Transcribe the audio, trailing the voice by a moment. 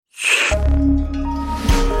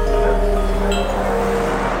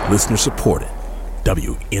Listener supported.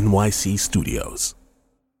 WNYC Studios.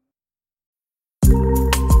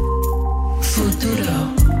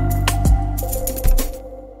 Futuro.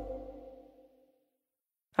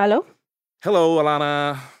 Hello? Hello,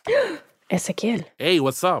 Alana. Ezequiel. Hey,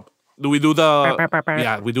 what's up? Do we do the...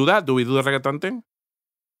 Yeah, we do that? Do we do the reggaeton thing?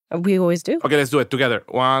 We always do. Okay, let's do it together.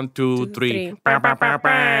 1, 2, 3.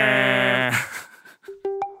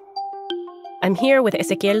 I'm here with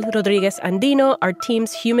Ezequiel Rodriguez Andino, our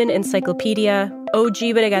team's human encyclopedia,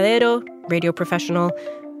 OG Brigadero, radio professional,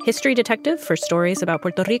 history detective for stories about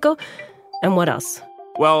Puerto Rico, and what else?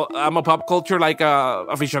 Well, I'm a pop culture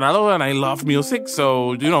aficionado and I love music,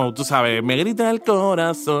 so, tú sabes, me grita el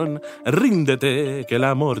corazón, ríndete que el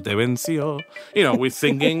amor te venció. We're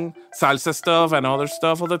singing salsa stuff and other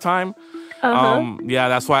stuff all the time. Yeah,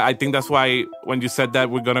 that's why when you said that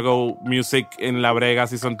we're gonna go music in La Brega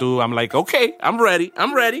Season 2, I'm like, okay, I'm ready.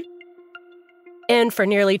 And for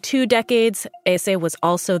nearly 2 decades, Ese was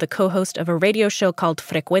also the co-host of a radio show called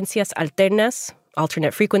Frecuencias Alternas,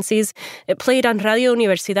 alternate frequencies. It played on Radio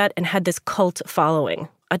Universidad and had this cult following.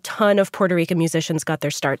 A ton of Puerto Rican musicians got their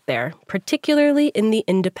start there, particularly in the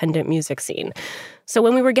independent music scene. So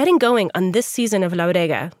when we were getting going on this season of La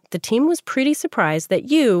Brega, the team was pretty surprised that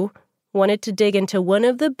you wanted to dig into one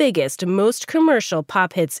of the biggest, most commercial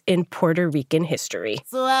pop hits in Puerto Rican history.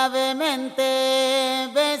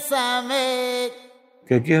 Suavemente, bésame.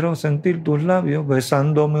 Que quiero sentir tus labios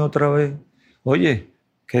besándome otra vez. Oye,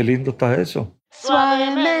 qué lindo está eso.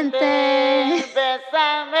 Suavemente,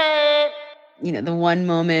 bésame. The one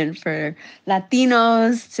moment for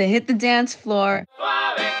Latinos to hit the dance floor.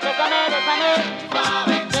 Suave, bésame, bésame.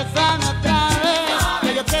 Suave, bésame otra vez.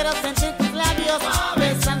 Que yo quiero sentir tus labios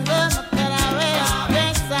besándome otra vez.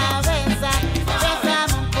 Besa, besa,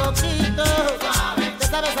 bésame un poquito.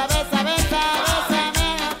 Besa, besa, besa, besa, bésame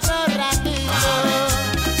otro ratito.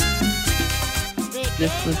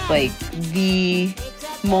 This was like the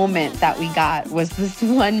moment that we got was this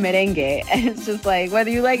one merengue. And it's just like,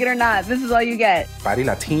 whether you like it or not, this is all you get. Body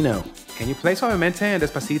Latino. Can you play Suavemente and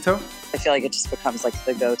Despacito? I feel like it just becomes like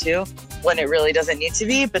the go-to when it really doesn't need to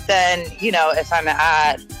be. But then, if I'm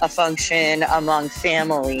at a function among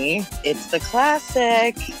family, it's the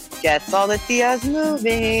classic. Gets all the tias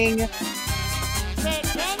moving.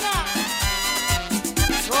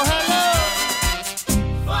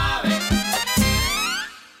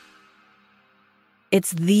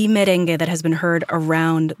 It's the merengue that has been heard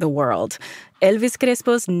around the world. Elvis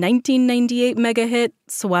Crespo's 1998 mega hit,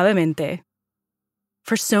 Suavemente.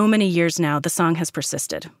 For so many years now, the song has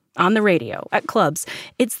persisted. On the radio, at clubs,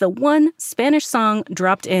 it's the one Spanish song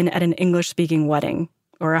dropped in at an English-speaking wedding,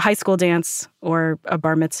 or a high school dance, or a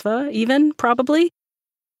bar mitzvah even, probably.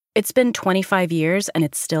 It's been 25 years and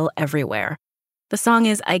it's still everywhere. The song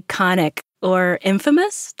is iconic, or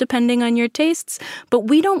infamous, depending on your tastes, but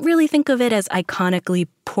we don't really think of it as iconically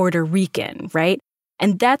Puerto Rican, right?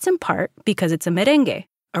 And that's in part because it's a merengue,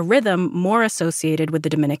 a rhythm more associated with the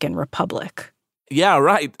Dominican Republic. Yeah,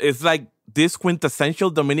 right. It's like this quintessential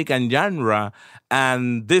Dominican genre,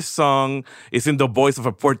 and this song is in the voice of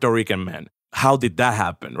a Puerto Rican man. How did that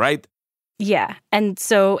happen, right? Yeah, and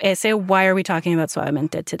so, Ese, why are we talking about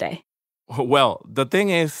Suavemente today? Well, the thing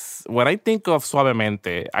is, when I think of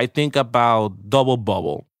Suavemente, I think about Double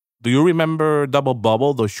Bubble. Do you remember Double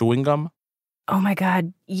Bubble, the chewing gum? Oh my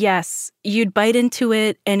God, yes. You'd bite into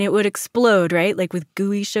it and it would explode, right? Like with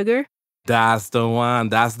gooey sugar? That's the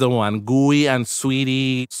one. Gooey and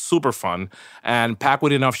sweetie, super fun, and packed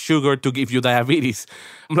with enough sugar to give you diabetes.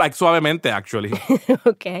 Like Suavemente, actually.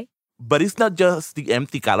 Okay. But it's not just the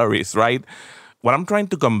empty calories, right? What I'm trying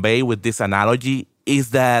to convey with this analogy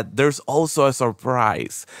is that there's also a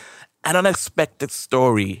surprise, an unexpected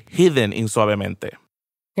story hidden in Suavemente.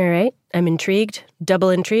 All right, I'm intrigued,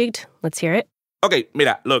 double intrigued. Let's hear it. Okay,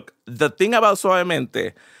 mira, look, the thing about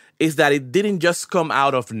Suavemente is that it didn't just come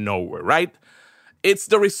out of nowhere, right? It's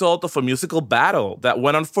the result of a musical battle that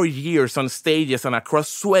went on for years on stages and across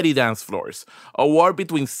sweaty dance floors, a war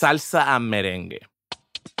between salsa and merengue.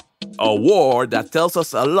 A war that tells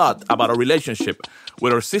us a lot about our relationship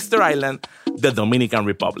with our sister island, the Dominican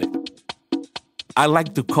Republic. I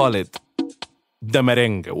like to call it the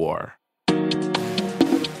Merengue War.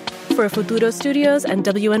 For Futuro Studios and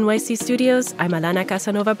WNYC Studios, I'm Alana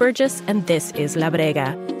Casanova Burgess, and this is La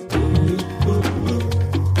Brega.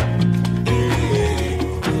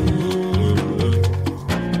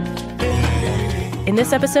 In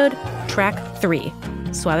this episode, track 3,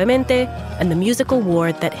 Suavemente and the musical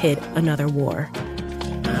war that hid another war.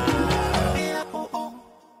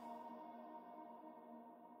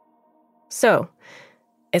 So,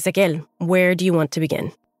 Ezequiel, where do you want to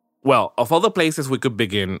begin? Well, of all the places we could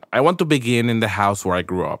begin, I want to begin in the house where I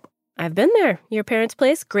grew up. I've been there. Your parents'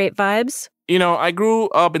 place, great vibes. You know, I grew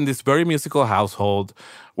up in this very musical household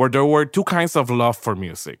where there were two kinds of love for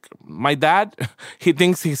music. My dad, he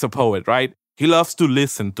thinks he's a poet, right? He loves to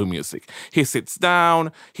listen to music. He sits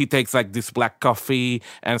down, he takes like this black coffee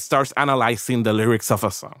and starts analyzing the lyrics of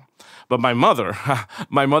a song. But my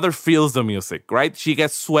mother feels the music, right? She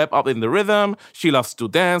gets swept up in the rhythm. She loves to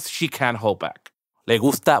dance. She can't hold back. Le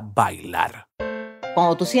gusta bailar.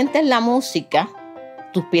 Cuando tú sientes la música,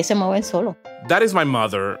 tus pies se mueven solo. That is my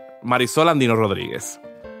mother, Marisol Andino Rodriguez.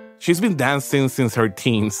 She's been dancing since her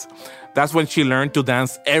teens. That's when she learned to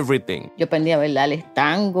dance everything. Yo aprendí a bailar el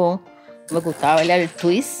tango. Me gustaba bailar el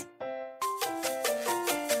twist.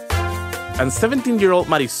 And 17-year-old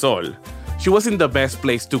Marisol, she was in the best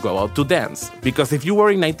place to go out to dance. Because if you were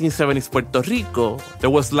in 1970s Puerto Rico, there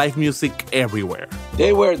was live music everywhere.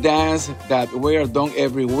 There were dances that were done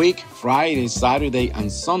every week, Friday, Saturday,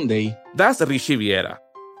 and Sunday. That's Richie Viera,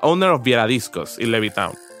 owner of Viera Discos in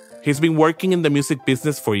Levittown. He's been working in the music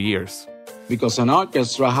business for years. Because an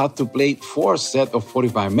orchestra had to play 4 sets of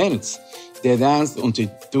 45 minutes. They danced until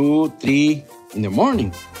 2, 3 in the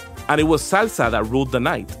morning. And it was salsa that ruled the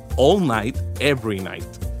night, all night, every night.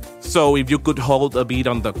 So if you could hold a beat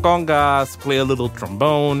on the congas, play a little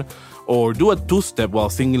trombone, or do a two-step while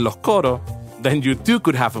singing los coros, then you too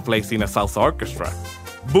could have a place in a salsa orchestra.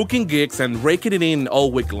 Booking gigs and raking it in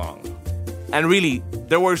all week long. And really,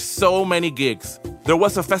 there were so many gigs. There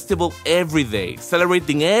was a festival every day,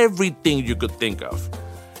 celebrating everything you could think of.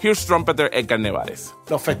 Here's trumpeter Edgar Nevares.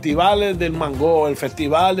 Los festivales del mango, el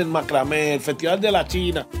festival del macramé, el festival de la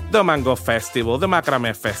China. The Mango Festival, the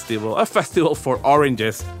Macramé Festival, a festival for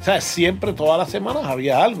oranges. O sea, siempre, todas las semanas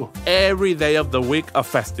había algo. Every day of the week, a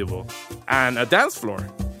festival. And a dance floor.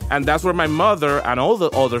 And that's where my mother and all the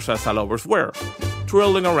other salsa lovers were,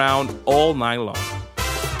 twirling around all night long.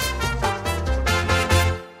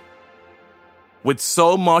 With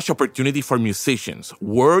so much opportunity for musicians,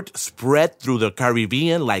 word spread through the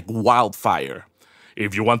Caribbean like wildfire.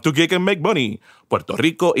 If you want to gig and make money, Puerto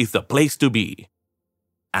Rico is the place to be.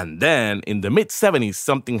 And then, in the mid-70s,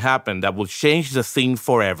 something happened that will change the scene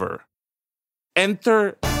forever.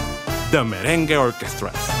 Enter the Merengue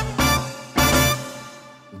Orchestras.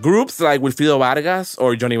 Groups like Wilfrido Vargas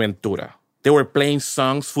or Johnny Ventura. They were playing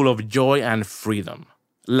songs full of joy and freedom,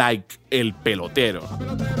 like El Pelotero.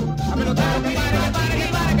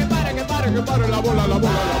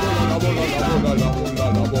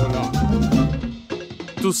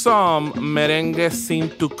 To some, merengue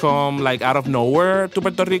seemed to come like out of nowhere to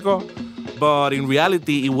Puerto Rico, but in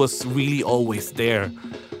reality, it was really always there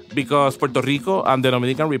because Puerto Rico and the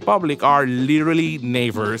Dominican Republic are literally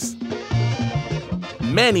neighbors.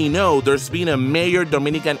 Many know there's been a major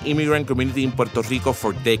Dominican immigrant community in Puerto Rico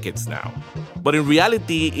for decades now, but in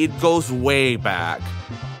reality, it goes way back.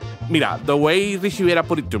 Mira, the way Richie Viera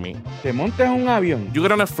put it to me. Te montas en un avión. You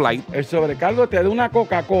get on a flight. El sobrecargo te da una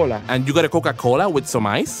Coca-Cola. And you get a Coca-Cola with some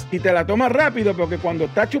ice. Y te la tomas rápido porque cuando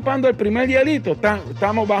estás chupando el primer hielito,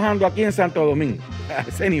 estamos bajando aquí en Santo Domingo. A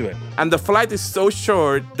ese nivel. And the flight is so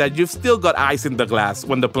short that you've still got ice in the glass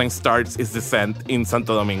when the plane starts its descent in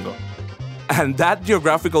Santo Domingo. And that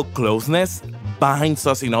geographical closeness binds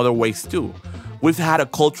us in other ways too. We've had a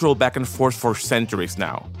cultural back and forth for centuries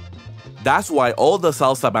now. That's why all the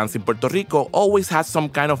salsa bands in Puerto Rico always had some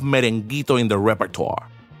kind of merenguito in their repertoire.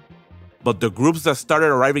 But the groups that started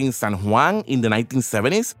arriving in San Juan in the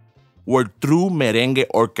 1970s were true merengue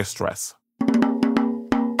orchestras.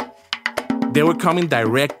 They were coming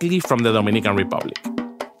directly from the Dominican Republic.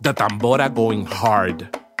 The tambora going hard.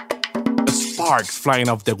 Sparks flying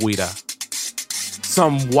off the guira.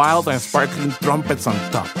 Some wild and sparkling trumpets on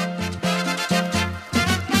top.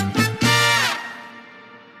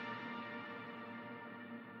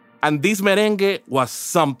 And this merengue was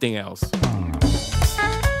something else.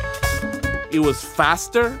 It was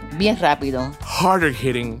faster, bien rápido, harder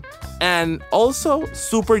hitting, and also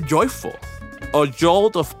super joyful. A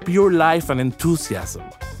jolt of pure life and enthusiasm.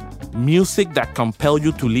 Music that compelled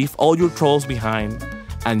you to leave all your troubles behind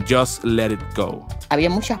and just let it go.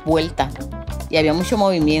 Había muchas vueltas y había mucho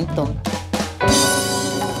movimiento.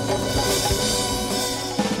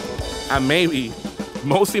 And maybe,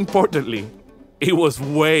 most importantly, it was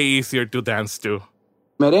way easier to dance to.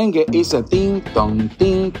 Merengue is a ting-tong,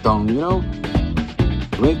 you know?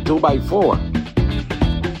 With 2x4.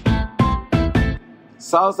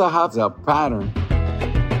 Salsa has a pattern.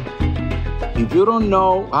 If you don't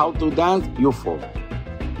know how to dance, you fall.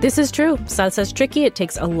 This is true. Salsa's tricky. It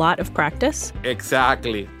takes a lot of practice.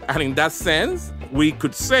 Exactly. And in that sense, We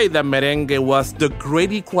could say that merengue was the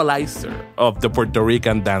great equalizer of the Puerto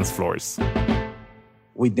Rican dance floors.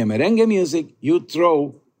 With the merengue music, you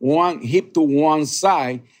throw one hip to one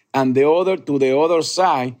side and the other to the other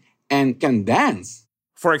side and can dance.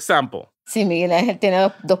 For example, Sí, Miguel Ángel tiene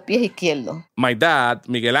dos pies izquierdos. my dad,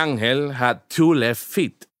 Miguel Ángel, had 2 left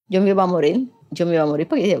feet. Yo me iba a morir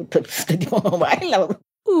porque este tipo no baila.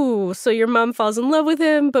 Ooh, so your mom falls in love with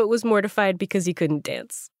him, but was mortified because he couldn't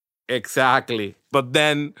dance. Exactly. But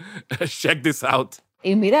then, check this out.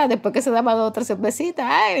 Y mira, después que se daba 2 o 3 cervecitas,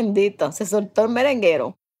 ay, bendito, se soltó el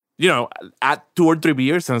merenguero. You know, at 2 or 3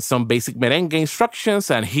 beers and some basic merengue instructions,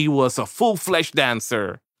 and he was a full-fledged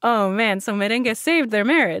dancer. Oh man, so merengue saved their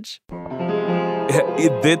marriage.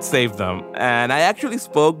 It did save them. And I actually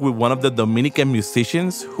spoke with one of the Dominican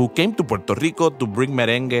musicians who came to Puerto Rico to bring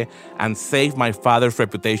merengue and save my father's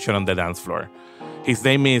reputation on the dance floor. His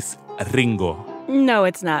name is Ringo. No,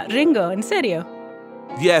 it's not. Ringo, en serio.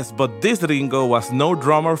 Yes, but this Ringo was no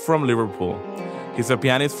drummer from Liverpool. He's a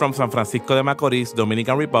pianist from San Francisco de Macorís,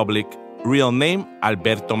 Dominican Republic. Real name,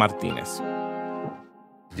 Alberto Martínez.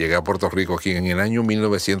 Llegué a Puerto Rico aquí en el año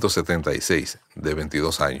 1976, de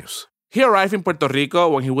 22 años. He arrived in Puerto Rico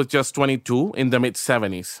when he was just 22 in the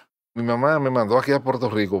mid-70s. Mi mamá me mandó aquí a Puerto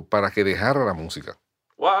Rico para que dejara la música.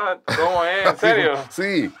 What? ¿Cómo es? ¿En serio?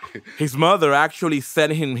 Sí. His mother actually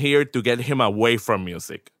sent him here to get him away from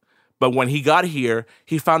music. But when he got here,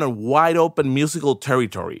 he found a wide open musical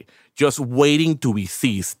territory, just waiting to be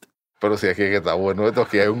seized. Pero si aquí que está bueno esto,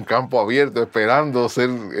 que hay un campo abierto esperando ser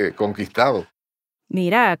conquistado.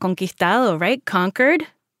 Mira, conquistado, right? Conquered?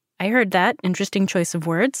 I heard that. Interesting choice of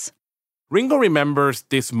words. Ringo remembers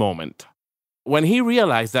this moment, when he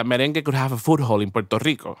realized that merengue could have a foothold in Puerto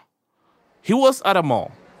Rico. He was at a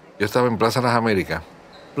mall. Yo estaba en Plaza Las Américas.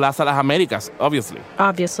 Plaza Las Américas, obviously.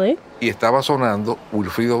 Obviously. Y estaba sonando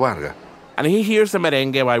Wilfrido Vargas. And he hears a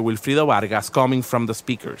merengue by Wilfrido Vargas coming from the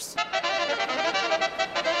speakers.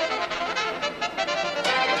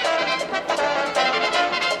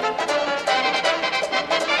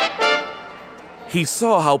 He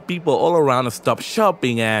saw how people all around stopped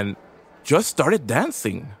shopping and just started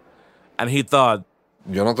dancing. And he thought,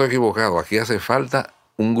 yo no estoy equivocado, aquí hace falta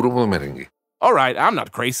un grupo de merengue. All right, I'm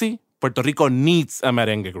not crazy. Puerto Rico needs a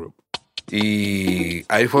merengue group. Y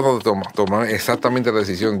ahí fue donde tomó exactamente la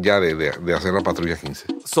decisión ya de hacer la Patrulla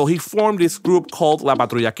 15. So he formed this group called La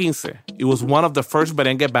Patrulla 15. It was one of the first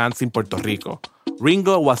merengue bands in Puerto Rico.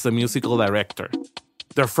 Ringo was the musical director.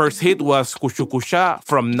 Their first hit was Cuchucucha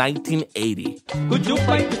from 1980.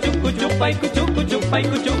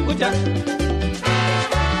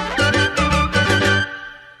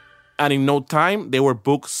 And in no time, they were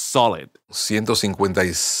booked solid.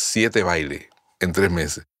 157 bailes en 3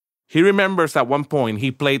 meses. He remembers at one point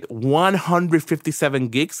he played 157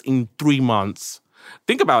 gigs in 3 months.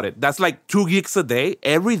 Think about it. That's like 2 gigs a day,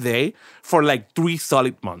 every day, for like 3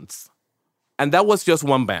 solid months. And that was just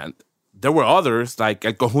one band. There were others, like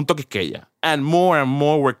El Conjunto Quisqueya, and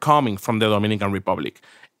more were coming from the Dominican Republic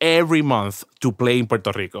every month to play in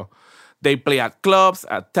Puerto Rico. They play at clubs,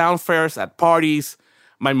 at town fairs, at parties.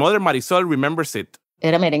 My mother, Marisol, remembers it.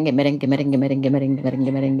 Era merengue, merengue, merengue, merengue, merengue,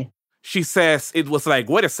 merengue, merengue. She says it was like,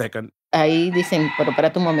 wait a second. Ahí dicen, pero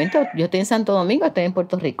espérate un momento, yo estoy en Santo Domingo, estoy en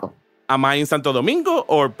Puerto Rico. Am I in Santo Domingo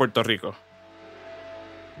or Puerto Rico?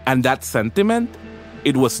 And that sentiment,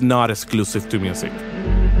 it was not exclusive to music.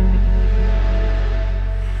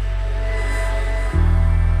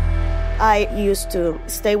 I used to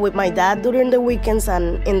stay with my dad during the weekends,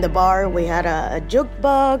 and in the bar we had a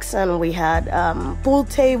jukebox and we had pool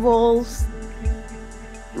tables.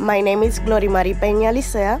 My name is Gloria Marie Peña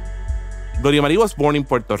Licea. Gloria Marie was born in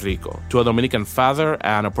Puerto Rico to a Dominican father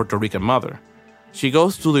and a Puerto Rican mother. She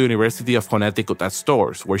goes to the University of Connecticut at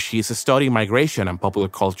Stores, where she is studying migration and popular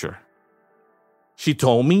culture. She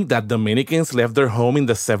told me that Dominicans left their home in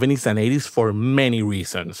the 70s and 80s for many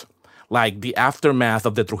reasons, like the aftermath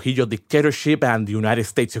of the Trujillo dictatorship and the United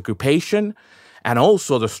States occupation, and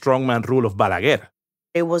also the strongman rule of Balaguer.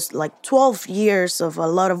 It was like 12 years of a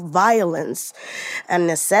lot of violence and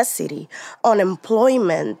necessity,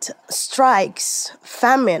 unemployment, strikes,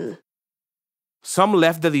 famine. Some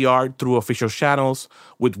left the DR through official channels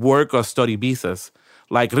with work or study visas,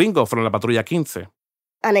 like Ringo from La Patrulla 15.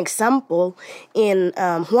 An example in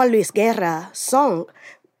Juan Luis Guerra's song,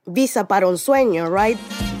 Visa para un sueño, right?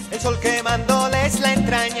 El sol quemándoles la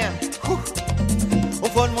entraña, un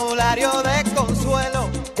formulario de consuelo.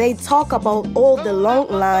 They talk about all the long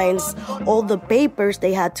lines, all the papers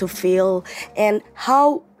they had to fill, and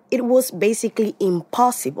how it was basically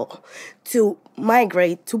impossible to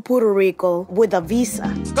migrate to Puerto Rico with a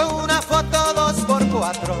visa. Con una foto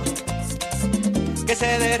 2x4, que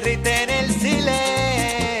se derrite en el silencio.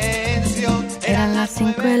 Eran las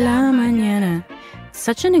 5 de la mañana.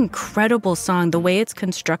 Such an incredible song, the way it's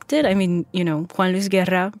constructed. I mean, you know, Juan Luis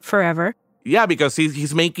Guerra, forever. Yeah, because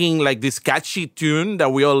he's making like this catchy tune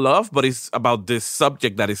that we all love, but it's about this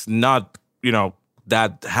subject that is not, you know,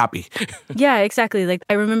 that happy. Yeah, exactly. Like,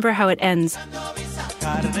 I remember how it ends.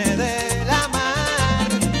 Carne de la mar,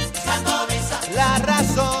 buscando visa, la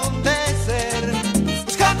razón de ser,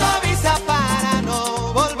 buscando visa para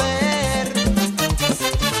no volver.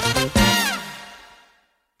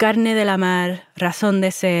 Carne de la mar, razón de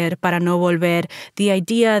ser, para no volver. The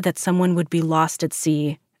idea that someone would be lost at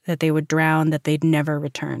sea, that they would drown, that they'd never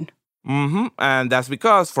return. Mm-hmm. And that's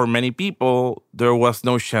because for many people, there was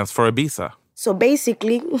no chance for a visa. So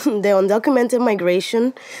basically, the undocumented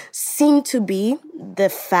migration seemed to be the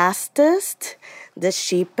fastest, the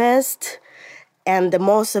cheapest, and the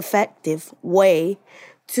most effective way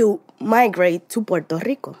to migrate to Puerto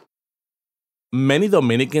Rico. Many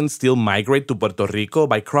Dominicans still migrate to Puerto Rico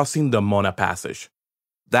by crossing the Mona Passage.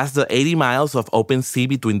 That's the 80 miles of open sea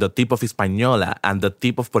between the tip of Hispaniola and the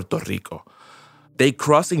tip of Puerto Rico. They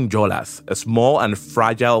cross in yolas, small and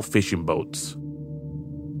fragile fishing boats.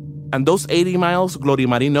 And those 80 miles, Gloria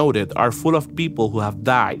Marie noted, are full of people who have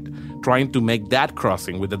died trying to make that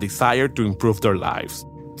crossing with a desire to improve their lives.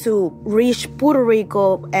 To reach Puerto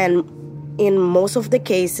Rico, and in most of the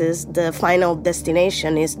cases, the final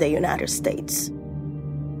destination is the United States.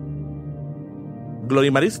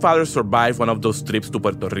 Gloria Marie's father survived one of those trips to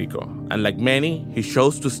Puerto Rico, and like many, he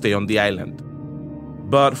chose to stay on the island.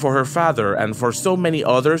 But for her father and for so many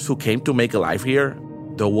others who came to make a life here,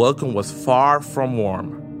 the welcome was far from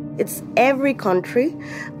warm. It's every country.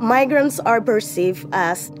 Migrants are perceived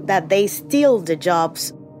as that they steal the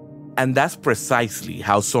jobs. And that's precisely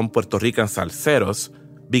how some Puerto Rican salseros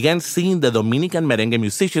began seeing the Dominican merengue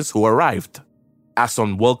musicians who arrived as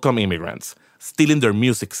unwelcome immigrants, stealing their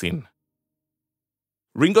music scene.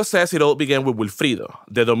 Ringo says it all began with Wilfrido,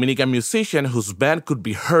 the Dominican musician whose band could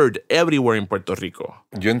be heard everywhere in Puerto Rico.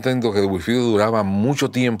 Yo entiendo que Wilfrido duraba mucho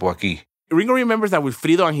tiempo aquí. Ringo remembers that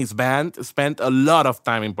Wilfrido and his band spent a lot of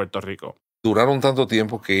time in Puerto Rico. Duraron tanto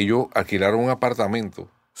tiempo que ellos alquilaron un apartamento.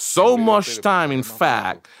 So much time, in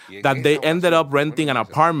fact, that they ended up renting an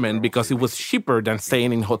apartment because it was cheaper than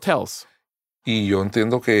staying in hotels. Y yo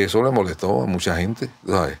entiendo que eso le molestó a mucha gente,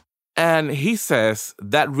 ¿sabes? And he says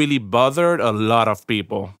that really bothered a lot of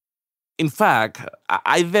people. In fact,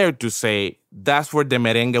 I dare to say that's where the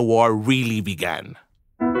Merengue War really began.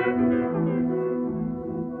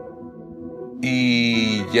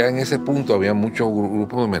 Y ya en ese punto había muchos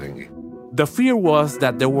grupos de merengue. The fear was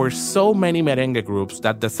that there were so many merengue groups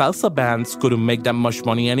that the salsa bands couldn't make that much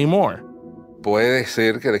money anymore. Puede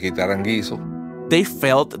ser que le quitaran guiso. They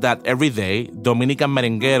felt that every day, Dominican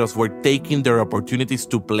merengueros were taking their opportunities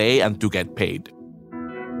to play and to get paid.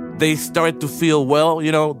 They started to feel, well,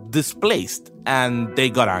 you know, displaced, and they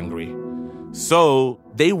got angry. So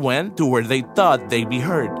they went to where they thought they'd be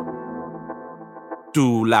heard.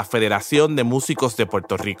 To la Federación de Músicos de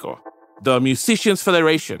Puerto Rico, the Musicians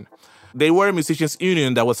Federation. They were a musicians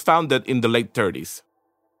union that was founded in the late 30s.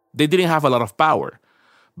 They didn't have a lot of power,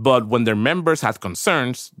 but when their members had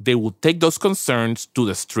concerns, they would take those concerns to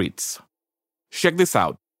the streets. Check this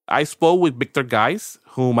out. I spoke with Victor Guys,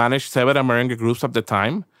 who managed several merengue groups at the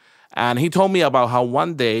time, and he told me about how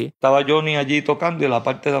one day estaba Johnny allí tocando y la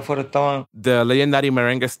parte de afuera estaban the legendary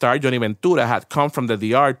merengue star Johnny Ventura had come from the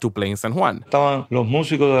DR to play in San Juan. Estaban los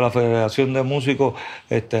músicos de la Federación de Músicos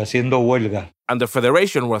haciendo huelga. And the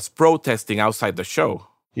federation was protesting outside the show.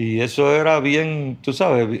 Y eso era bien, tú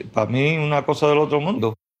sabes, para mí una cosa del otro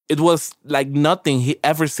mundo. It was like nothing he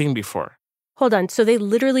ever seen before. Hold on, so they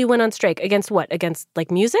literally went on strike against what? Against,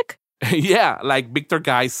 like, music? Yeah, like Victor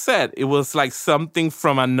Guys said, it was like something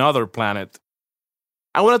from another planet.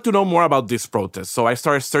 I wanted to know more about this protest, so I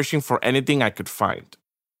started searching for anything I could find.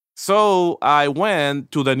 So I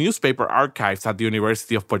went to the newspaper archives at the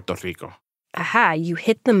University of Puerto Rico. Aha, you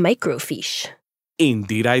hit the microfiche.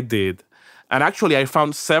 Indeed, I did. And actually, I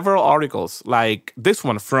found several articles, like this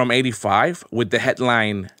one from '85, with the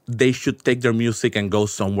headline, "They should take their music and go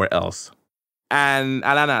somewhere else." And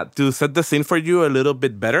Alana, to set the scene for you a little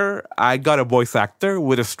bit better, I got a voice actor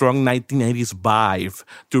with a strong 1980s vibe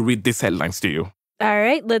to read these headlines to you. All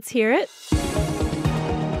right, let's hear it.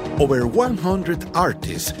 Over 100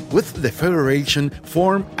 artists with the Federation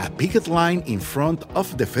formed a picket line in front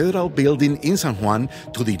of the federal building in San Juan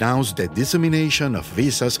to denounce the dissemination of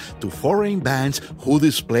visas to foreign bands who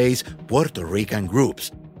displace Puerto Rican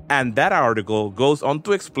groups. And that article goes on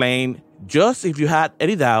to explain, just if you had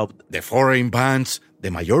any doubt, the foreign bands,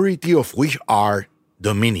 the majority of which are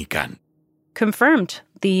Dominican. Confirmed.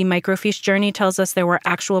 The microfiche journey tells us there were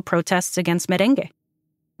actual protests against merengue.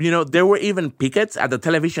 You know, there were even pickets at the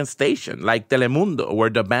television station, like Telemundo, where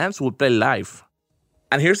the bands would play live.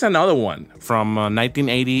 And here's another one from a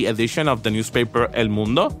 1980 edition of the newspaper El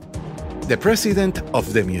Mundo. The president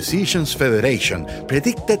of the Musicians Federation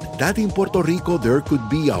predicted that in Puerto Rico there could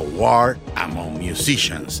be a war among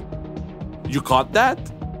musicians. You caught that?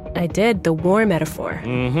 I did, the war metaphor.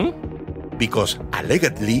 Mm-hmm. Because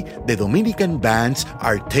allegedly, the Dominican bands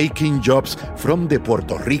are taking jobs from the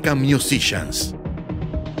Puerto Rican musicians.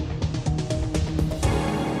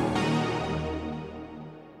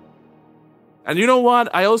 And you know what?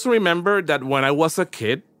 I also remember that when I was a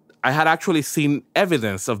kid, I had actually seen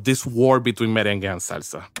evidence of this war between merengue and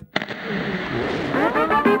salsa.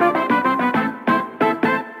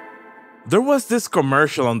 There was this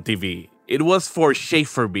commercial on TV. It was for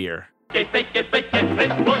Schaefer beer. It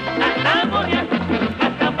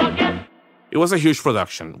was a huge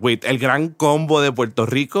production with El Gran Combo de Puerto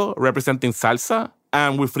Rico representing salsa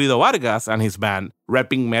and Wilfrido Vargas and his band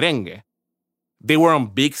repping merengue. They were on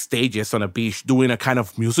big stages on a beach doing a kind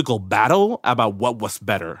of musical battle about what was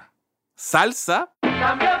better, salsa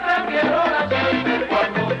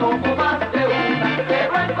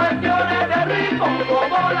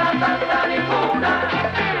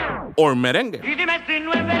or merengue.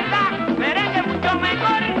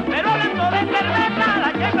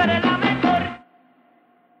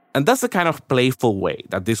 And that's the kind of playful way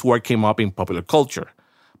that this word came up in popular culture.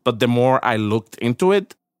 But the more I looked into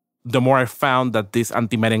it, the more I found that this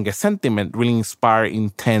anti-merengue sentiment really inspired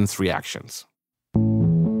intense reactions.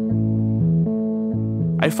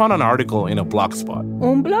 I found an article in a blogspot.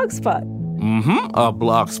 Un blogspot? Mm-hmm, a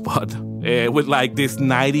blogspot. With like this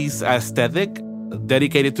 90s aesthetic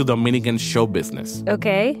dedicated to Dominican show business.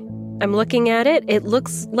 Okay, I'm looking at it. It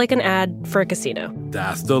looks like an ad for a casino.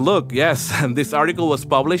 That's the look, yes. And this article was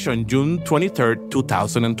published on June 23rd,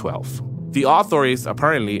 2012. The author is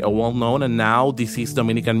apparently a well-known and now deceased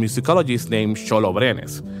Dominican musicologist named Xolo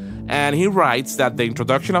Brenes. And he writes that the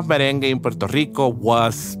introduction of merengue in Puerto Rico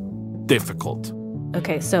was difficult.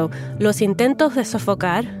 Okay, so los intentos de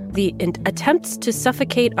sofocar, the attempts to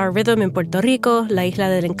suffocate our rhythm in Puerto Rico, La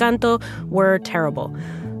Isla del Encanto, were terrible.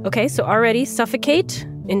 Okay, so already suffocate,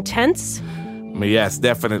 intense. Yes,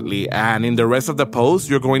 definitely. And in the rest of the post,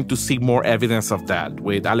 you're going to see more evidence of that,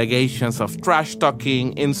 with allegations of trash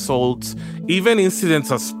talking, insults, even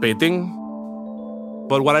incidents of spitting.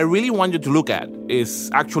 But what I really want you to look at is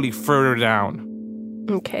actually further down.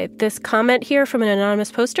 Okay, this comment here from an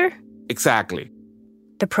anonymous poster? Exactly.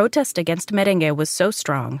 The protest against merengue was so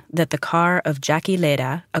strong that the car of Jackie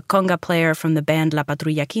Lera, a conga player from the band La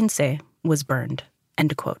Patrulla 15, was burned.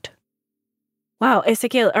 End quote. Wow,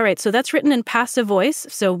 Ezequiel, all right, so that's written in passive voice,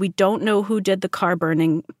 so we don't know who did the car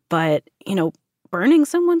burning, but, burning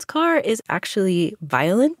someone's car is actually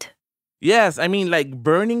violent? Yes, I mean, like,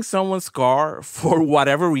 burning someone's car for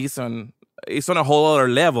whatever reason is on a whole other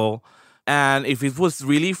level. And if it was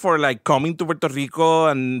really for, like, coming to Puerto Rico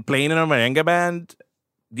and playing in a merengue band,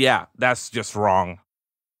 yeah, that's just wrong.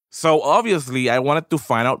 So obviously, I wanted to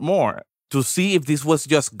find out more, to see if this was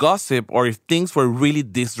just gossip or if things were really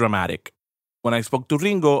this dramatic. When I spoke to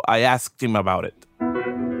Ringo, I asked him about it.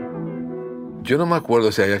 Yo no me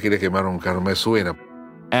acuerdo si allá aquí le quemaron un carro, me suena.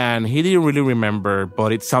 And he didn't really remember,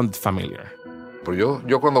 but it sounded familiar. Pero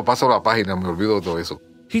yo cuando paso la página me olvido de todo eso.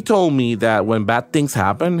 He told me that when bad things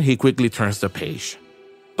happen, he quickly turns the page,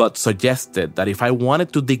 but suggested that if I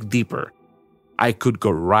wanted to dig deeper, I could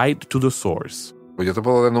go right to the source. Pues yo te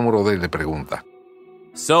puedo dar el número de él, le pregunta.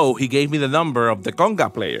 So he gave me the number of the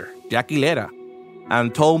conga player, Jackie Lera,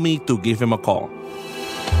 and told me to give him a call.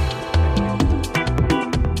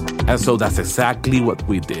 And so that's exactly what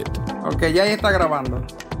we did. Okay, ya ahí está grabando.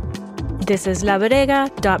 This is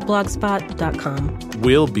laborega.blogspot.com.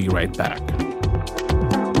 We'll be right back.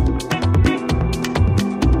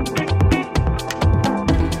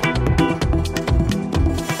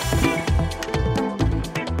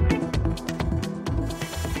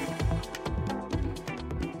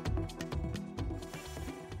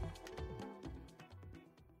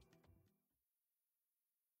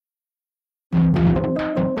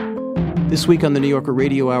 This week on the New Yorker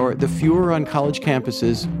Radio Hour, the furor on college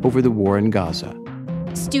campuses over the war in Gaza.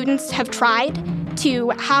 Students have tried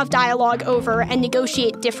to have dialogue over and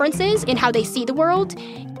negotiate differences in how they see the world,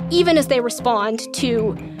 even as they respond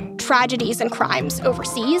to tragedies and crimes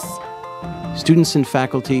overseas. Students and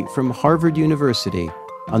faculty from Harvard University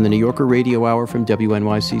on the New Yorker Radio Hour from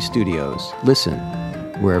WNYC Studios. Listen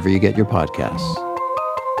wherever you get your podcasts.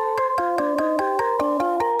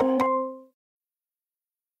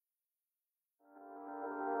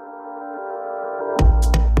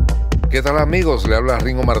 ¿Qué tal, amigos? Le habla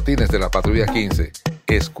Ringo Martínez de la Patrulla 15.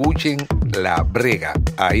 Escuchen La Brega.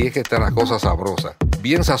 Ahí es que está la cosa sabrosa.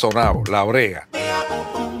 Bien sazonado, La Brega.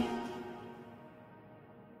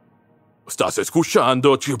 Estás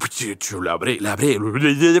escuchando La Brega.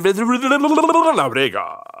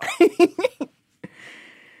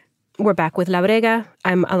 We're back with La Brega.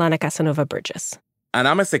 I'm Alana Casanova Burgess. And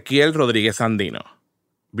I'm Ezequiel Rodriguez Andino.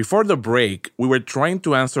 Before the break, we were trying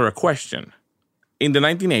to answer a question. In the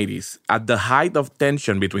 1980s, at the height of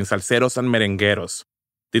tension between salseros and merengueros,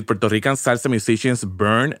 did Puerto Rican salsa musicians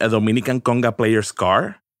burn a Dominican conga player's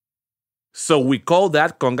car? So we call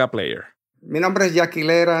that conga player. Mi nombre es Jackie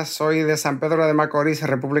Lera, soy de San Pedro de Macorís,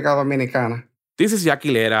 República Dominicana. This is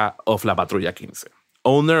Jackie Lera of La Patrulla 15,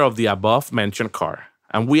 owner of the above-mentioned car.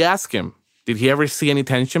 And we asked him, did he ever see any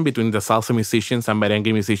tension between the salsa musicians and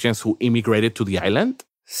merengue musicians who immigrated to the island?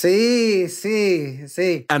 Sí.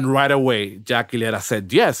 And right away, Jackie Lera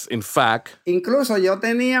said yes, in fact. Incluso yo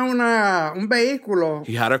tenía un vehículo.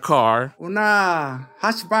 He had a car. Una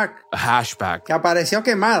hatchback. A hatchback. Que apareció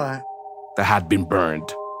quemada. That had been burned.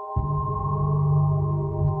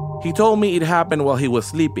 He told me it happened while he was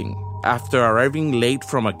sleeping, after arriving late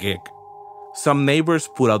from a gig. Some neighbors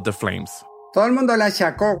put out the flames. Todo el mundo le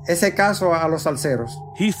achacó ese caso a los salseros.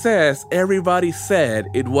 He says everybody said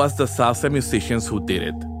it was the salsa musicians who did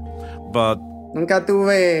it. But nunca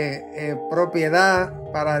tuve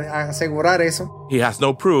propiedad para asegurar eso. He has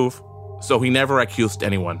no proof, so he never accused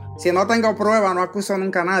anyone. Si no tengo prueba, no acuso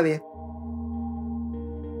nunca a nadie.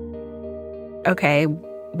 Okay,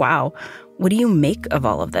 wow. What do you make of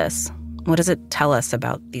all of this? What does it tell us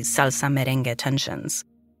about these salsa merengue tensions?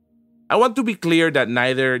 I want to be clear that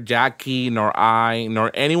neither Jackie nor I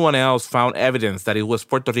nor anyone else found evidence that it was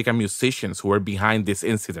Puerto Rican musicians who were behind this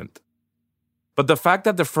incident. But the fact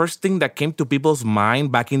that the first thing that came to people's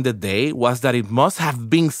mind back in the day was that it must have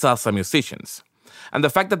been salsa musicians. And the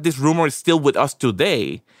fact that this rumor is still with us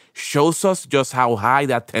today shows us just how high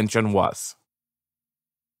that tension was.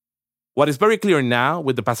 What is very clear now,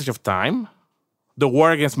 with the passage of time, the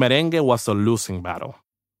war against merengue was a losing battle.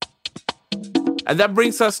 And that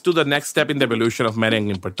brings us to the next step in the evolution of merengue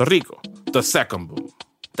in Puerto Rico, the second boom.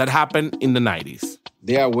 That happened in the 90s.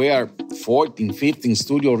 There were 14, 15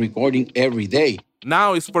 studio recording every day.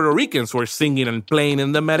 Now it's Puerto Ricans who are singing and playing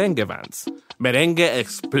in the merengue bands. Merengue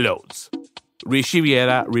explodes. Richie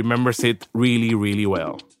Viera remembers it really, really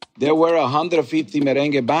well. There were 150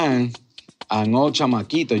 merengue bands and all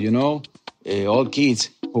chamaquitos, all kids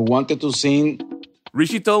who wanted to sing.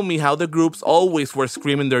 Richie told me how the groups always were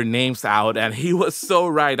screaming their names out, and he was so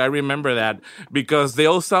right. I remember that because they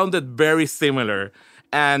all sounded very similar,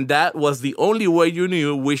 and that was the only way you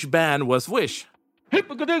knew which band was which. This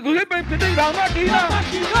was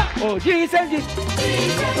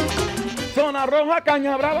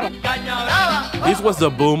the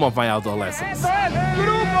boom of my adolescence.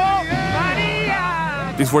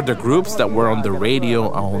 These were the groups that were on the radio,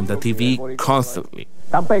 on the TV constantly.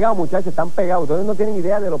 These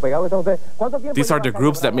are the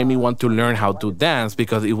groups that made me want to learn how to dance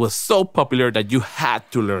because it was so popular that you had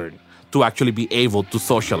to learn to actually be able to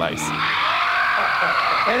socialize.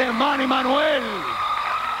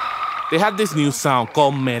 They had this new sound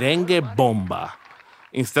called Merengue Bomba.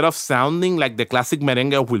 Instead of sounding like the classic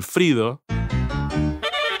merengue of Wilfrido,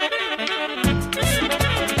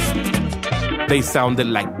 they sounded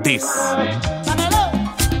like this.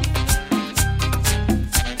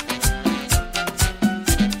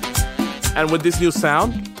 And with this new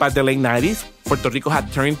sound, by the late 90s, Puerto Rico had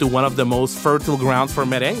turned into one of the most fertile grounds for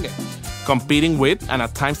merengue, competing with and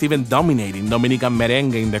at times even dominating Dominican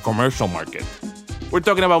merengue in the commercial market. We're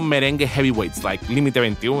talking about merengue heavyweights like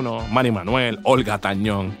Límite 21, Manny Manuel, Olga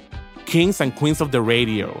Tañón, kings and queens of the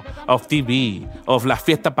radio, of TV, of las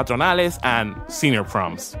fiestas patronales, and senior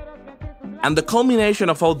proms. And the culmination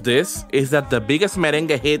of all this is that the biggest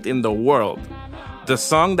merengue hit in the world, the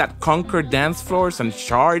song that conquered dance floors and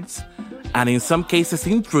charts, and in some cases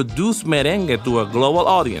introduced merengue to a global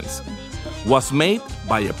audience, was made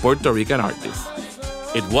by a Puerto Rican artist.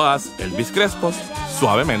 It was Elvis Crespo's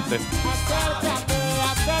Suavemente.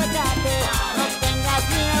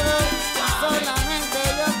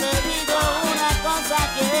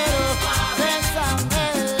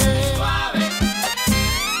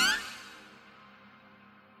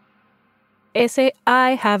 Ese,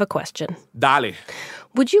 I have a question. Dale.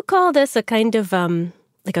 Would you call this a kind of,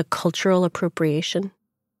 like a cultural appropriation?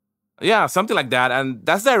 Yeah, something like that. And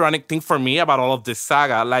that's the ironic thing for me about all of this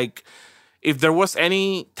saga. Like, if there was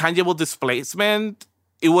any tangible displacement,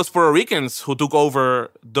 it was Puerto Ricans who took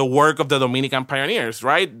over the work of the Dominican pioneers,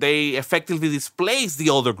 right? They effectively displaced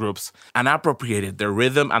the older groups and appropriated their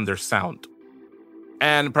rhythm and their sound.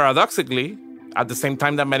 And paradoxically, at the same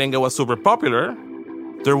time that merengue was super popular,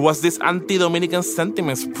 there was this anti-Dominican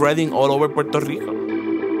sentiment spreading all over Puerto Rico.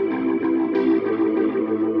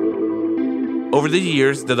 Over the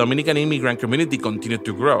years, the Dominican immigrant community continued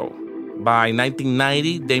to grow. By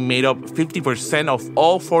 1990, they made up 50% of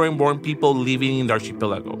all foreign-born people living in the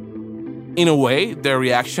archipelago. In a way, the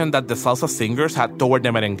reaction that the salsa singers had toward the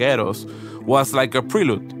merengueros was like a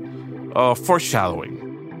prelude, a foreshadowing.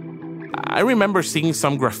 I remember seeing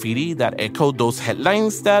some graffiti that echoed those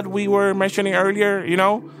headlines that we were mentioning earlier,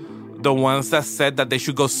 the ones that said that they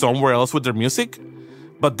should go somewhere else with their music,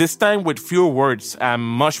 but this time with fewer words and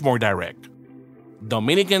much more direct.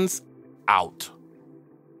 Dominicans out.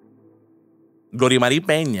 Glorimari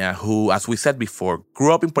Peña, who, as we said before,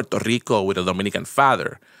 grew up in Puerto Rico with a Dominican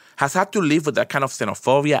father, has had to live with that kind of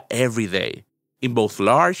xenophobia every day, in both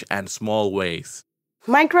large and small ways.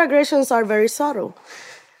 Microaggressions are very subtle.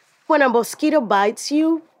 When a mosquito bites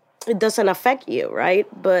you, it doesn't affect you, right?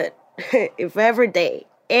 But if every day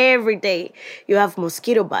you have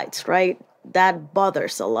mosquito bites, right? That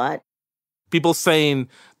bothers a lot. People saying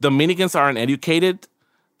Dominicans aren't educated,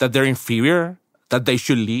 that they're inferior, that they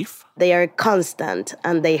should leave. They are constant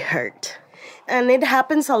and they hurt. And it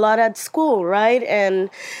happens a lot at school, right? And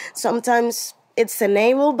sometimes it's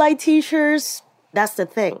enabled by teachers. That's the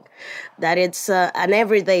thing, that it's an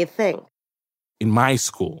everyday thing. In my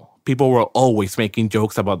school, people were always making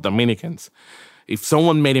jokes about Dominicans. If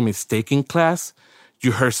someone made a mistake in class,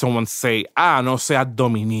 you heard someone say, no sea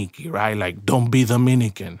Dominique, right? Like, don't be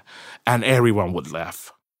Dominican. And everyone would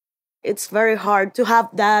laugh. It's very hard to have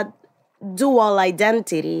that dual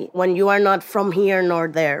identity when you are not from here nor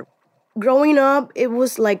there. Growing up, it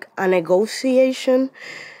was like a negotiation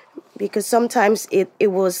because sometimes it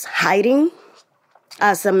was hiding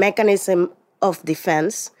as a mechanism of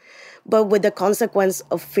defense, but with the consequence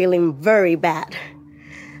of feeling very bad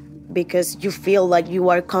because you feel like you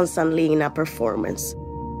are constantly in a performance.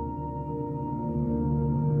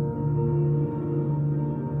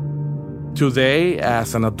 Today,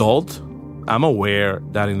 as an adult, I'm aware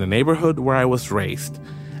that in the neighborhood where I was raised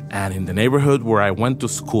and in the neighborhood where I went to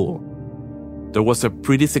school, there was a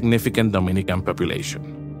pretty significant Dominican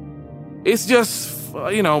population. It's just,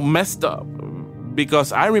 messed up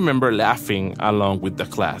because I remember laughing along with the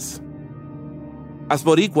class. As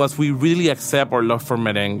Boricuas, we really accept our love for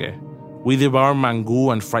merengue. We devour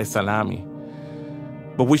mangú and fried salami.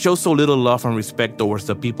 But we show so little love and respect towards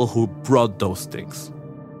the people who brought those things,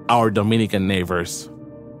 our Dominican neighbors.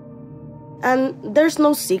 And there's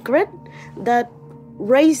no secret that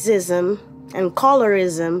racism and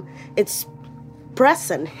colorism, it's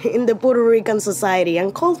present in the Puerto Rican society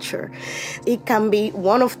and culture. It can be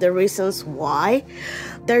one of the reasons why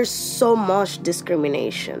there's so much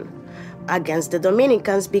discrimination against the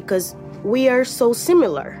Dominicans because we are so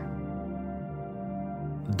similar.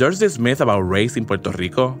 There's this myth about race in Puerto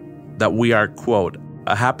Rico that we are, quote,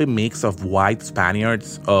 a happy mix of white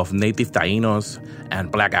Spaniards, of native Tainos,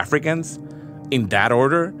 and Black Africans. In that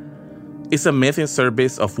order, it's a myth in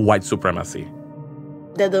service of white supremacy.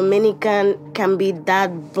 The Dominican can be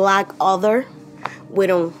that black other we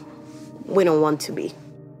don't want to be.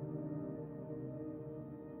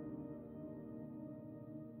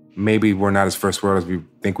 Maybe we're not as first world as we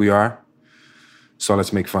think we are, so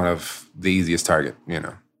let's make fun of the easiest target,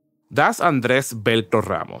 That's Andres Beltro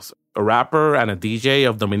Ramos, a rapper and a DJ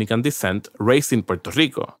of Dominican descent raised in Puerto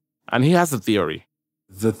Rico. And he has a theory.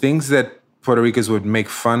 The things that Puerto Ricans would make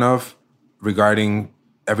fun of regarding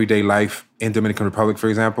everyday life in Dominican Republic, for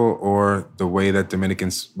example, or the way that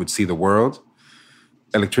Dominicans would see the world,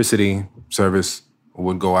 electricity service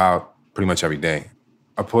would go out pretty much every day.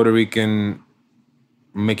 A Puerto Rican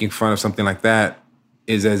making fun of something like that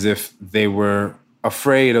is as if they were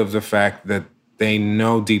afraid of the fact that they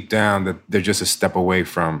know deep down that they're just a step away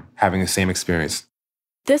from having the same experience.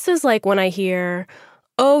 This is like when I hear,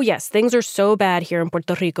 oh, yes, things are so bad here in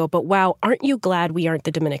Puerto Rico, but wow, aren't you glad we aren't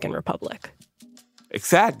the Dominican Republic?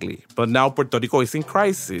 Exactly. But now Puerto Rico is in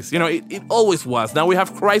crisis. It always was. Now we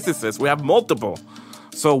have crises. We have multiple.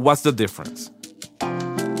 So what's the difference?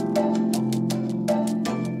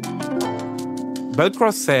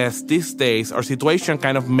 Beltro says these days our situation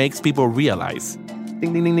kind of makes people realize,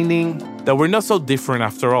 ding, ding, ding, ding, ding, that we're not so different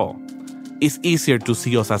after all. It's easier to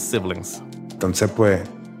see us as siblings. Entonces, pues,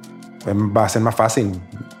 va a ser más fácil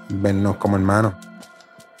vernos como hermanos.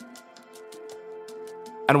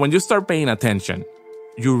 And when you start paying attention,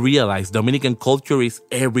 you realize Dominican culture is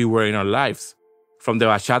everywhere in our lives. from the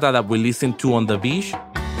bachata that we listen to on the beach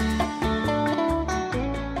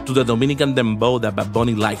to the Dominican dembow that Bad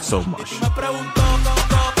Bunny likes so much.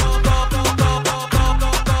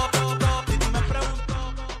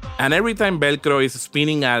 And every time Velcro is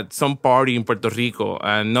spinning at some party in Puerto Rico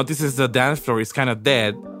and notices the dance floor is kind of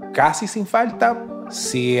dead, casi sin falta,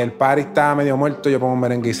 si el party está medio muerto, yo pongo un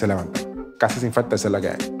merengue y se levanta. Casi sin falta, esa es la que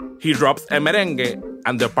hay. He drops a merengue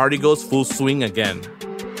and the party goes full swing again.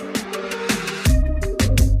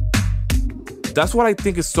 That's what I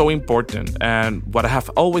think is so important and what I have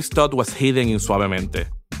always thought was hidden in Suavemente.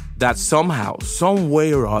 That somehow, some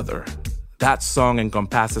way or other, that song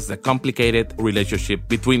encompasses the complicated relationship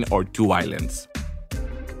between our two islands.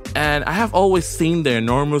 And I have always seen the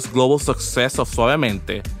enormous global success of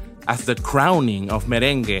Suavemente as the crowning of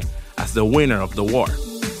merengue as the winner of the war.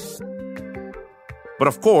 But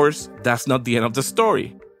of course, that's not the end of the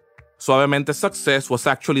story. Suavemente's success was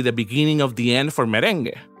actually the beginning of the end for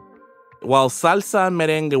merengue. While salsa and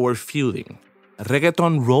merengue were feuding,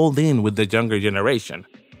 reggaeton rolled in with the younger generation,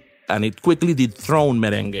 and it quickly dethroned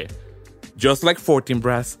merengue. Just like 14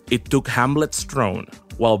 Brass, it took Hamlet's throne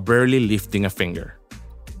while barely lifting a finger.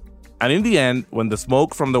 And in the end, when the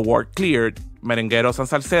smoke from the war cleared, merengueros and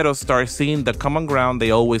salseros started seeing the common ground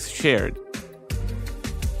they always shared.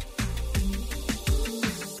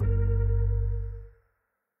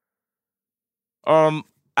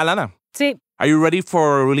 Alana. Sí. Are you ready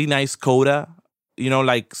for a really nice coda? You know,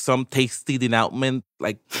 like some tasty denouement,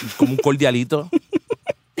 like como un cordialito?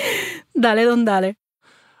 Dale, don dale.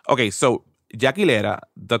 Okay, so Jackie Lera,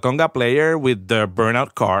 the conga player with the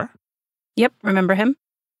burnout car. Yep, remember him?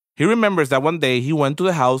 He remembers that one day he went to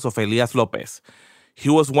the house of Elias Lopez. He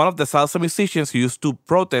was one of the salsa musicians who used to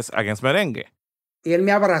protest against merengue. Y él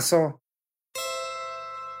me abrazó.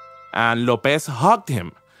 And Lopez hugged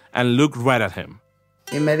him and looked right at him.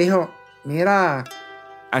 Y me dijo, mira.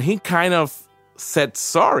 And he kind of said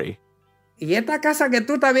sorry. ¿Y esta casa que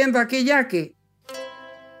tú estás viendo aquí, Jackie?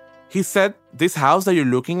 He said, this house that you're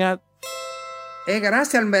looking at, es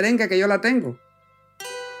gracias al merengue que yo la tengo.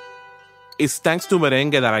 It's thanks to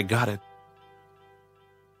merengue that I got it.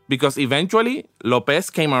 Because eventually, Lopez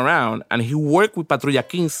came around and he worked with Patrulla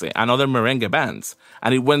 15 and other merengue bands,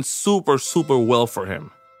 and it went super, super well for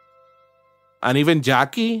him. And even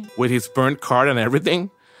Jackie, with his burnt card and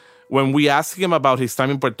everything, when we asked him about his time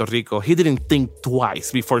in Puerto Rico, he didn't think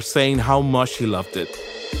twice before saying how much he loved it.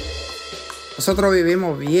 Nosotros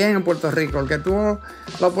vivimos bien en Puerto Rico. El que tuvo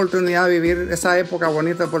la oportunidad de vivir esa época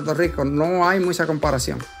bonita de Puerto Rico, no hay mucha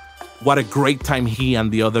comparación. What a great time he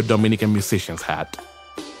and the other Dominican musicians had.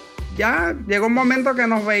 Ya llegó un momento que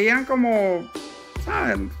nos veían como,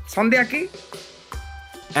 ¿sabes? Son de aquí.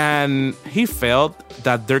 And he felt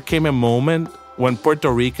that there came a moment when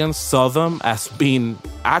Puerto Ricans saw them as being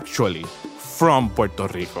actually from Puerto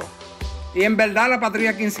Rico. Y en verdad la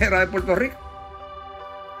Patrulla 15 era de Puerto Rico.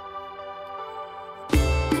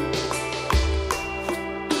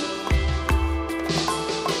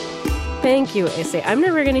 Thank you, Ese. I'm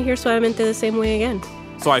never going to hear Suavemente the same way again.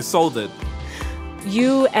 So I sold it.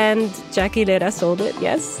 You and Jackie Lera sold it,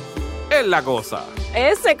 yes? Es la cosa.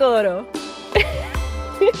 Ese coro.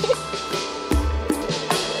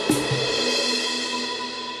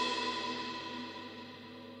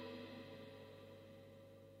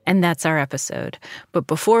 And that's our episode. But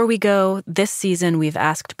before we go, this season we've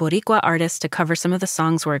asked Boricua artists to cover some of the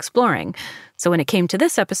songs we're exploring. So when it came to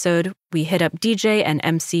this episode, we hit up DJ and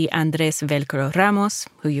MC Andres Velcro Ramos,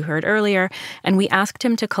 who you heard earlier, and we asked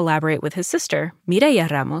him to collaborate with his sister,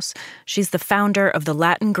 Mireya Ramos. She's the founder of the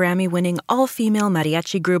Latin Grammy-winning all-female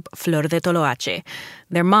mariachi group Flor de Toloache.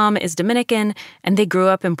 Their mom is Dominican, and they grew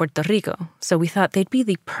up in Puerto Rico, so we thought they'd be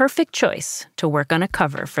the perfect choice to work on a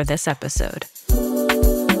cover for this episode.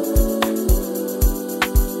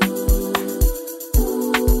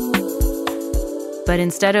 But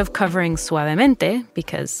instead of covering Suavemente,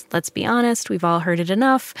 because let's be honest, we've all heard it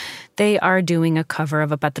enough, they are doing a cover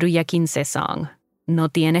of a Patrulla 15 song, No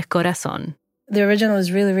Tienes Corazón. The original is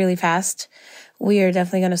really, really fast. We are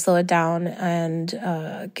definitely going to slow it down and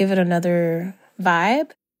give it another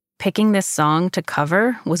vibe. Picking this song to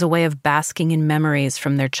cover was a way of basking in memories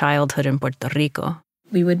from their childhood in Puerto Rico.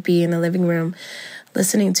 We would be in the living room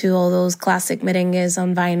listening to all those classic merengues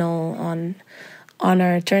on vinyl, on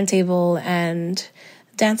our turntable, and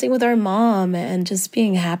dancing with our mom and just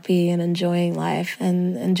being happy and enjoying life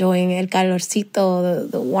and enjoying el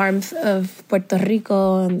calorcito, the warmth of Puerto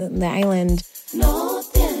Rico and the island. No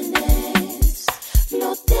tienes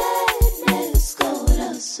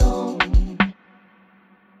corazón.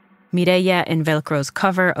 Mireya and Velcro's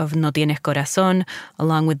cover of No Tienes Corazón,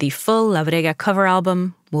 along with the full La Brega cover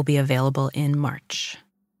album, will be available in March.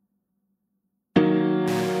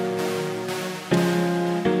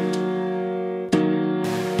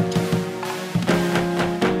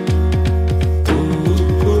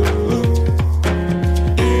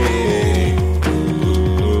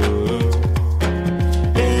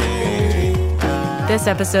 This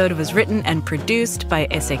episode was written and produced by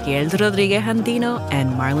Ezequiel Rodriguez Andino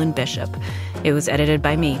and Marlon Bishop. It was edited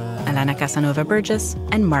by me, Alana Casanova Burgess,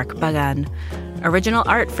 and Mark Pagan. Original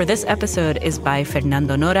art for this episode is by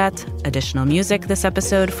Fernando Norat. Additional music this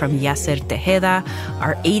episode from Yasser Tejeda.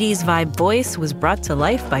 Our 80s vibe voice was brought to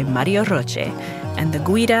life by Mario Roche. And the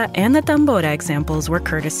guira and the tambora examples were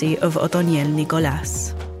courtesy of Otoniel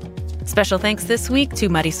Nicolás. Special thanks this week to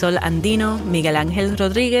Marisol Andino, Miguel Ángel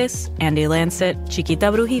Rodriguez, Andy Lancet, Chiquita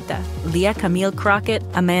Brujita, Leah Camille Crockett,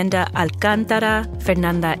 Amanda Alcántara,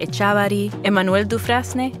 Fernanda Echavarri, Emanuel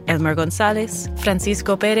Dufrasne, Elmer González,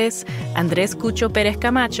 Francisco Pérez, Andrés Cucho Pérez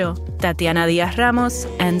Camacho, Tatiana Díaz Ramos,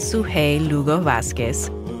 and Suhey Lugo Vázquez.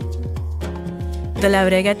 The La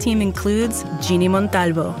Brega team includes Ginny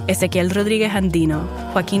Montalvo, Ezequiel Rodriguez Andino,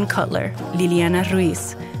 Joaquín Cutler, Liliana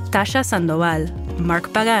Ruiz, Tasha Sandoval,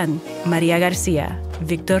 Mark Pagan, Maria Garcia,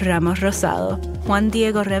 Victor Ramos Rosado, Juan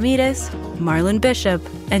Diego Ramirez, Marlon Bishop,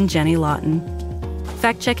 and Jenny Lawton.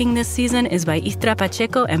 Fact-checking this season is by Istra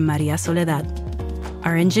Pacheco and Maria Soledad.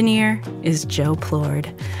 Our engineer is Joe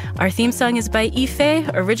Plord. Our theme song is by Ife.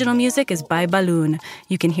 Original music is by Balloon.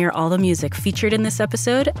 You can hear all the music featured in this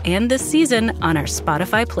episode and this season on our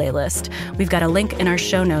Spotify playlist. We've got a link in our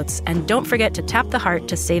show notes. And don't forget to tap the heart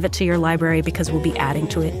to save it to your library because we'll be adding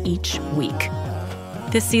to it each week.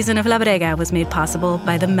 This season of La Brega was made possible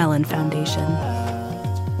by the Mellon Foundation.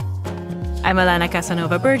 I'm Alana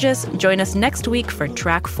Casanova Burgess. Join us next week for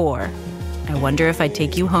Track 4. I Wonder If I'd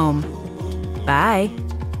Take You Home. Bye.